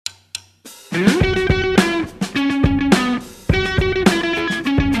Are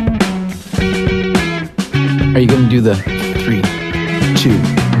you going to do the 3,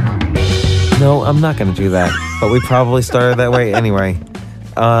 2? No, I'm not going to do that. But we probably started that way anyway.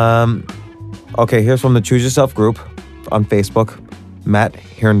 Okay, here's from the Choose Yourself group on Facebook. Matt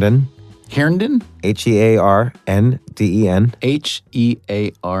Herndon. Herndon? Hearnden.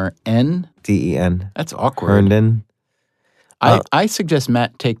 Hearnden? That's awkward. Herndon. I suggest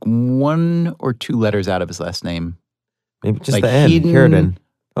Matt take 1 or 2 letters out of his last name. Maybe just like the N. Herndon.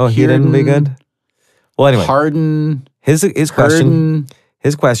 Oh, Herndon would be good? Well, anyway. Harden. His question,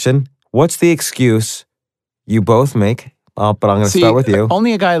 what's the excuse you both make? But I'm going to start with you.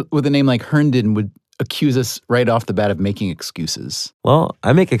 Only a guy with a name like Herndon would accuse us right off the bat of making excuses. Well,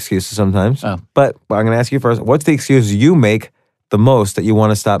 I make excuses sometimes. Oh. But I'm going to ask you first, what's the excuse you make the most that you want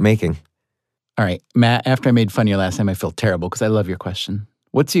to stop making? All right, Matt, after I made fun of you last time, I feel terrible because I love your question.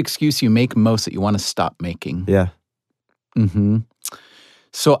 What's the excuse you make most that you want to stop making? Yeah. Mm-hmm.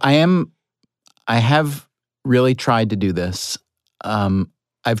 So I have really tried to do this.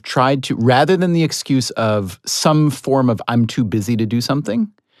 I've tried to, rather than the excuse of some form of I'm too busy to do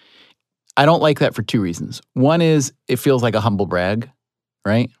something, I don't like that for 2 reasons. One is it feels like a humble brag,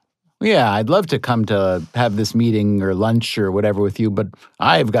 right? Yeah, I'd love to come to have this meeting or lunch or whatever with you, but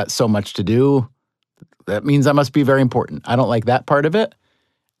I've got so much to do. That means I must be very important. I don't like that part of it.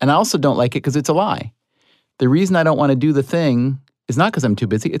 And I also don't like it because it's a lie. The reason I don't want to do the thing is not because I'm too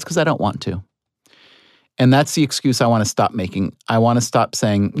busy. It's because I don't want to. And that's the excuse I want to stop making. I want to stop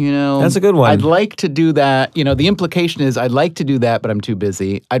saying, that's a good one. I'd like to do that. The implication is I'd like to do that, but I'm too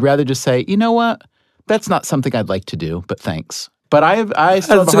busy. I'd rather just say, you know what? That's not something I'd like to do, but thanks. But I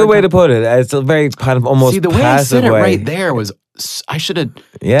still have That's a good way to put it. It's a very kind of almost passive way. See, the way I said it right there was, I should have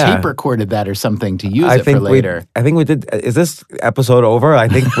tape recorded that or something to use it for later. I think we did. Is this episode over? I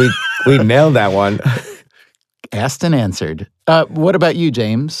think we nailed that one. Asked and answered. What about you,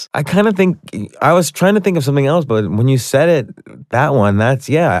 James? I kind of think, I was trying to think of something else, but when you said it, that one, I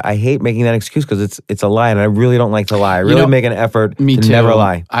hate making that excuse because it's a lie, and I really don't like to lie. I really make an effort to never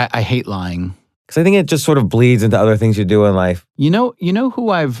lie. I hate lying. Because I think it just sort of bleeds into other things you do in life. You know who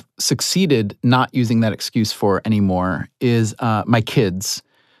I've succeeded not using that excuse for anymore is my kids.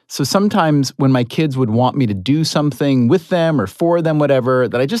 So sometimes when my kids would want me to do something with them or for them, whatever,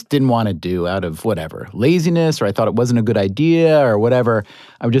 that I just didn't want to do out of whatever, laziness, or I thought it wasn't a good idea or whatever,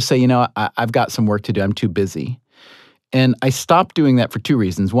 I would just say, I've got some work to do. I'm too busy. And I stopped doing that for 2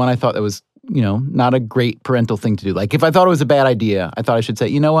 reasons. One, I thought that was, not a great parental thing to do. Like if I thought it was a bad idea, I thought I should say,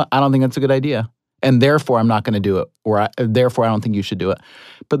 you know what, I don't think that's a good idea. And therefore, I'm not going to do it. Or therefore, I don't think you should do it.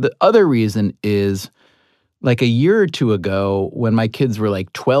 But the other reason is, like a year or 2 ago, when my kids were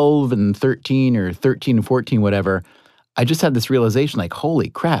like 12 and 13 or 13 and 14, whatever, I just had this realization like, holy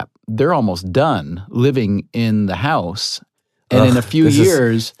crap, they're almost done living in the house. And in a few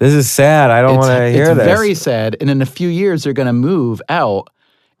years... This is sad. I don't want to hear this. It's very sad. And in a few years, they're going to move out.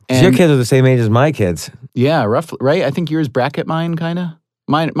 And your kids are the same age as my kids. Yeah, roughly, right? I think yours bracket mine, kind of.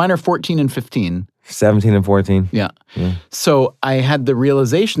 Mine are 14 and 15. 17 and 14. Yeah. So I had the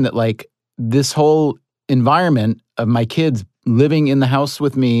realization that like this whole environment of my kids living in the house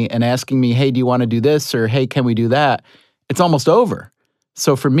with me and asking me, hey, do you want to do this? Or hey, can we do that? It's almost over.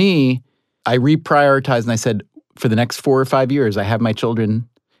 So for me, I reprioritized and I said, for the next 4 or 5 years, I have my children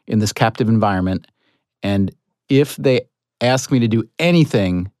in this captive environment. And if they ask me to do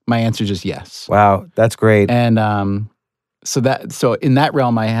anything, my answer is just yes. Wow, that's great. And so in that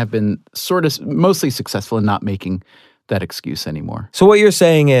realm, I have been sort of mostly successful in not making that excuse anymore. So what you're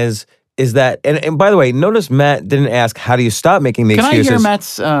saying is that, and by the way, notice Matt didn't ask, how do you stop making the excuses? Can I hear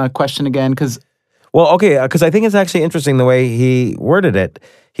Matt's question again? Because I think it's actually interesting the way he worded it.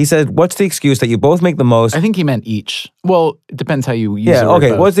 He said, what's the excuse that you both make the most? I think he meant each. Well, it depends how you use it. Yeah,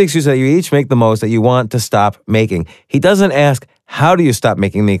 okay. What's the excuse that you each make the most that you want to stop making? He doesn't ask, how do you stop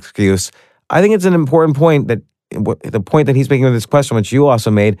making the excuse? I think it's an important point that the point that he's making with this question, which you also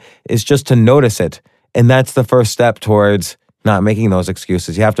made, is just to notice it. And that's the first step towards not making those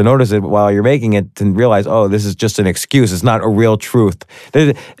excuses. You have to notice it while you're making it and realize, oh, this is just an excuse. It's not a real truth.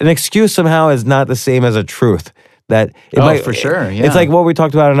 An excuse somehow is not the same as a truth. For sure, yeah. It's like what we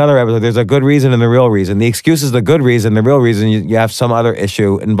talked about in another episode. There's a good reason and the real reason. The excuse is the good reason. The real reason, you have some other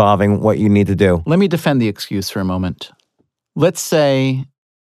issue involving what you need to do. Let me defend the excuse for a moment. Let's say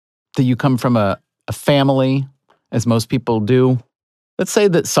that you come from a family, as most people do. Let's say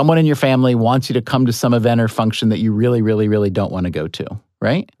that someone in your family wants you to come to some event or function that you really, really, really don't want to go to,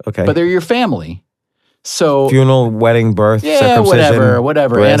 right? Okay. But they're your family. So funeral, wedding, birth, circumcision,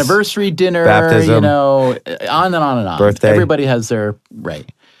 whatever. Bris, anniversary dinner, baptism, on and on and on. birthday. Everybody has their right.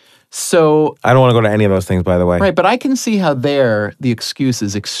 So, I don't want to go to any of those things, by the way. right, but I can see how there the excuse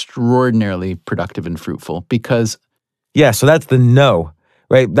is extraordinarily productive and fruitful because Yeah, so that's the no,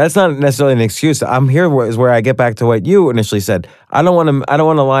 right? That's not necessarily an excuse. I'm here is where I get back to what you initially said. I don't want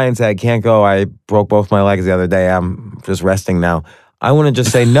to lie and say I can't go. I broke both my legs the other day. I'm just resting now. I want to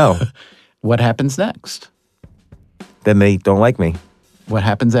just say no. what happens next? Then they don't like me. What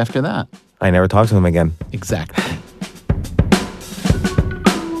happens after that? I never talk to them again. Exactly.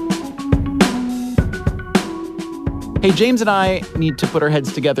 Hey, James and I need to put our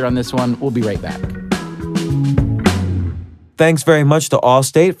heads together on this one. We'll be right back. Thanks very much to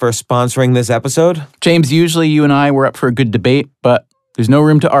Allstate for sponsoring this episode. James, usually you and I were up for a good debate, but there's no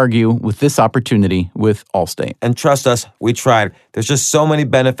room to argue with this opportunity with Allstate. And trust us, we tried. There's just so many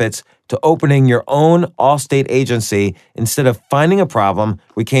benefits to opening your own Allstate agency. Instead of finding a problem,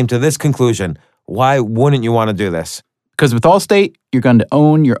 we came to this conclusion. Why wouldn't you want to do this? Because with Allstate, you're going to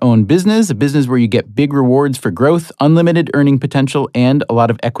own your own business, a business where you get big rewards for growth, unlimited earning potential, and a lot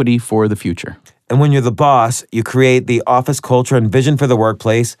of equity for the future. And when you're the boss, you create the office culture and vision for the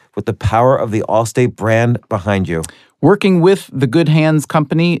workplace with the power of the Allstate brand behind you. Working with the Good Hands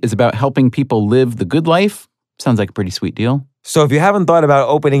Company is about helping people live the good life. Sounds like a pretty sweet deal. So if you haven't thought about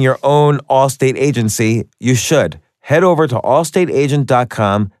opening your own Allstate agency, you should. Head over to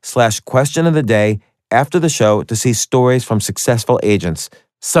allstateagent.com/question of the day after the show to see stories from successful agents.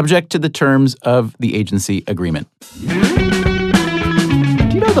 Subject to the terms of the agency agreement.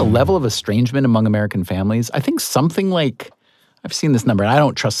 Do you know the level of estrangement among American families? I think something like, I've seen this number, and I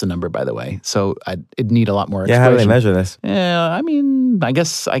don't trust the number, by the way, so it'd need a lot more exploration. Yeah, how do they measure this? Yeah, I mean, I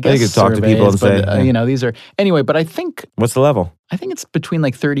guess you could talk to people and say, these are, anyway, but I think, what's the level? I think it's between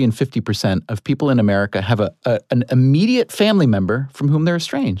like 30 and 50% of people in America have an immediate family member from whom they're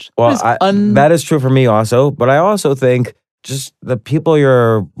estranged. Well, that is true for me also, but I also think just the people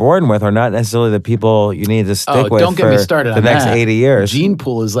you're born with are not necessarily the people you need to stick with don't get me started the next 80 years. Gene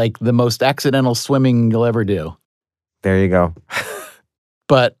pool is like the most accidental swimming you'll ever do. There you go.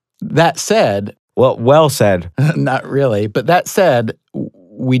 But that said... Well said. Not really. But that said,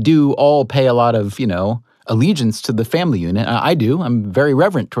 we do all pay a lot of, allegiance to the family unit. I do. I'm very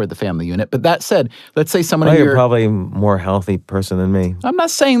reverent toward the family unit. But that said, let's say someone you're probably a more healthy person than me. I'm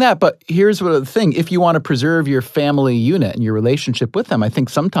not saying that, but here's the thing. If you want to preserve your family unit and your relationship with them, I think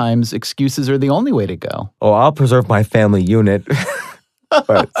sometimes excuses are the only way to go. Oh, I'll preserve my family unit.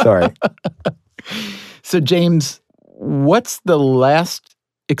 But, sorry. So, James, what's the last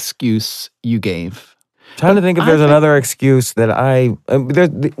excuse you gave? Trying to think if there's another excuse that I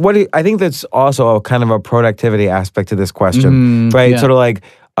think that's also a kind of a productivity aspect to this question, right? Yeah. Sort of like,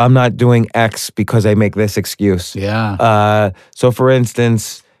 I'm not doing X because I make this excuse. Yeah. So for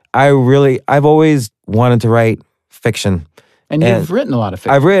instance, I've always wanted to write fiction. And you've written a lot of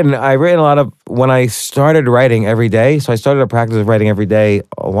fiction. I've written a lot of, when I started writing every day, so I started a practice of writing every day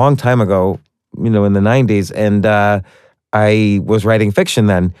a long time ago, in the 90s, and I was writing fiction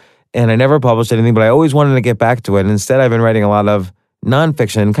then. And I never published anything, but I always wanted to get back to it. And instead, I've been writing a lot of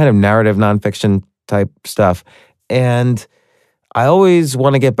nonfiction, kind of narrative nonfiction type stuff. And I always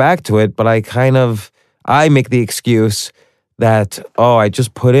want to get back to it, but I make the excuse that, I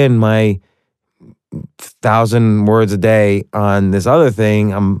just put in my 1,000 words a day on this other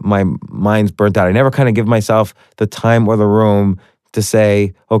thing. My mind's burnt out. I never kind of give myself the time or the room to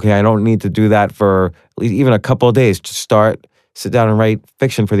say, okay, I don't need to do that for at least even a couple of days. Just sit down and write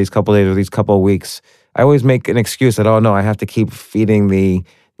fiction for these couple of days or these couple of weeks. I always make an excuse that, I have to keep feeding the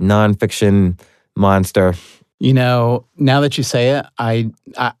nonfiction monster. Now that you say it, I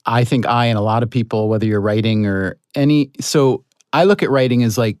think I and a lot of people, whether you're writing or so I look at writing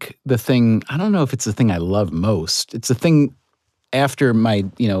as like the thing, I don't know if it's the thing I love most. It's the thing after my,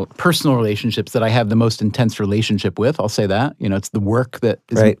 personal relationships that I have the most intense relationship with. I'll say that, it's the work that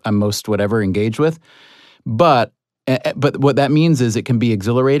right. I'm most engaged with. But what that means is it can be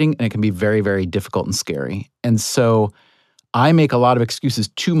exhilarating and it can be very, very difficult and scary. And so I make a lot of excuses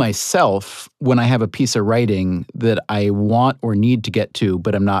to myself when I have a piece of writing that I want or need to get to,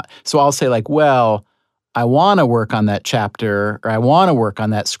 but I'm not. So I'll say like, well, I want to work on that chapter or I want to work on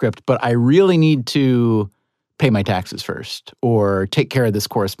that script, but I really need to pay my taxes first or take care of this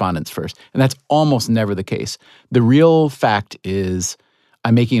correspondence first. And that's almost never the case. The real fact is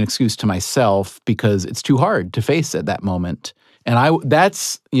I'm making an excuse to myself because it's too hard to face at that moment. And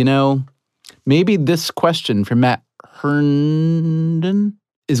that's maybe this question from Matt Herndon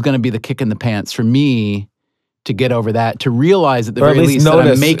is going to be the kick in the pants for me to get over that, to realize at the very least that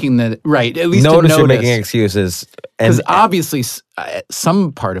I'm making the right. At least notice you're making excuses, because obviously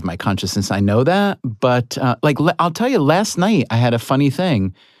some part of my consciousness I know that. But I'll tell you, last night I had a funny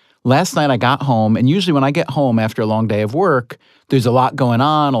thing. last night I got home, and usually when I get home after a long day of work, there's a lot going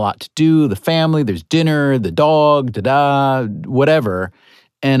on, a lot to do, the family, there's dinner, the dog, whatever.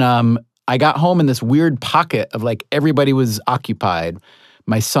 And I got home in this weird pocket of like everybody was occupied.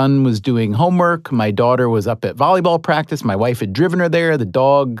 My son was doing homework. My daughter was up at volleyball practice. My wife had driven her there. The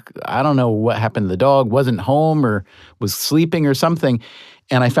dog, I don't know what happened to the dog, wasn't home or was sleeping or something.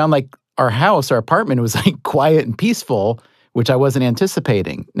 And I found like our apartment was like quiet and peaceful, which I wasn't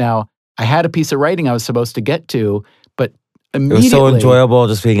anticipating. Now, I had a piece of writing I was supposed to get to, but immediately— It was so enjoyable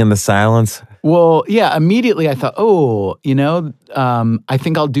just being in the silence. Well, yeah, immediately I thought, I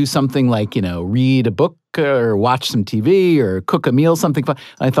think I'll do something like, read a book or watch some TV or cook a meal, something fun.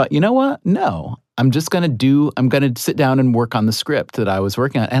 And I thought, you know what? No, I'm going to sit down and work on the script that I was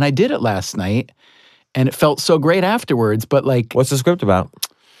working on. And I did it last night and it felt so great afterwards. But like— What's the script about?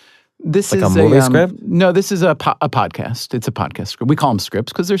 This like is a movie script? No, this is a podcast. It's a podcast script. We call them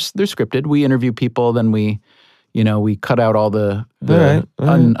scripts because they're scripted. We interview people, then we cut out all the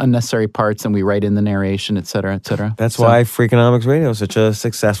unnecessary parts and we write in the narration, et cetera, et cetera. That's why Freakonomics Radio is such a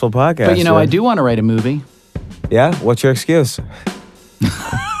successful podcast. But I do want to write a movie. Yeah? What's your excuse?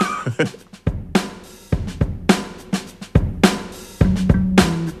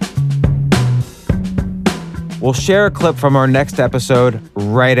 We'll share a clip from our next episode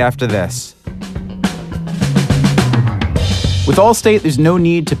right after this. With Allstate, there's no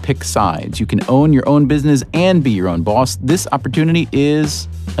need to pick sides. You can own your own business and be your own boss. This opportunity is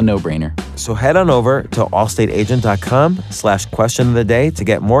a no-brainer. So head on over to allstateagent.com/question of the day to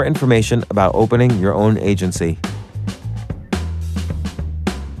get more information about opening your own agency.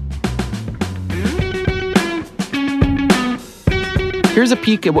 Here's a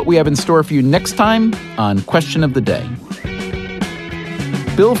peek at what we have in store for you next time on Question of the Day.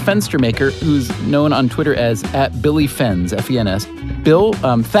 Bill Fenstermaker, who's known on Twitter as @BillyFens, F-E-N-S. Bill,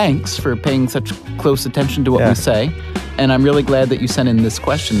 thanks for paying such close attention to what we say. And I'm really glad that you sent in this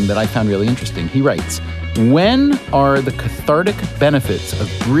question that I found really interesting. He writes, when are the cathartic benefits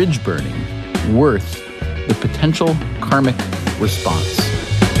of bridge burning worth the potential karmic response?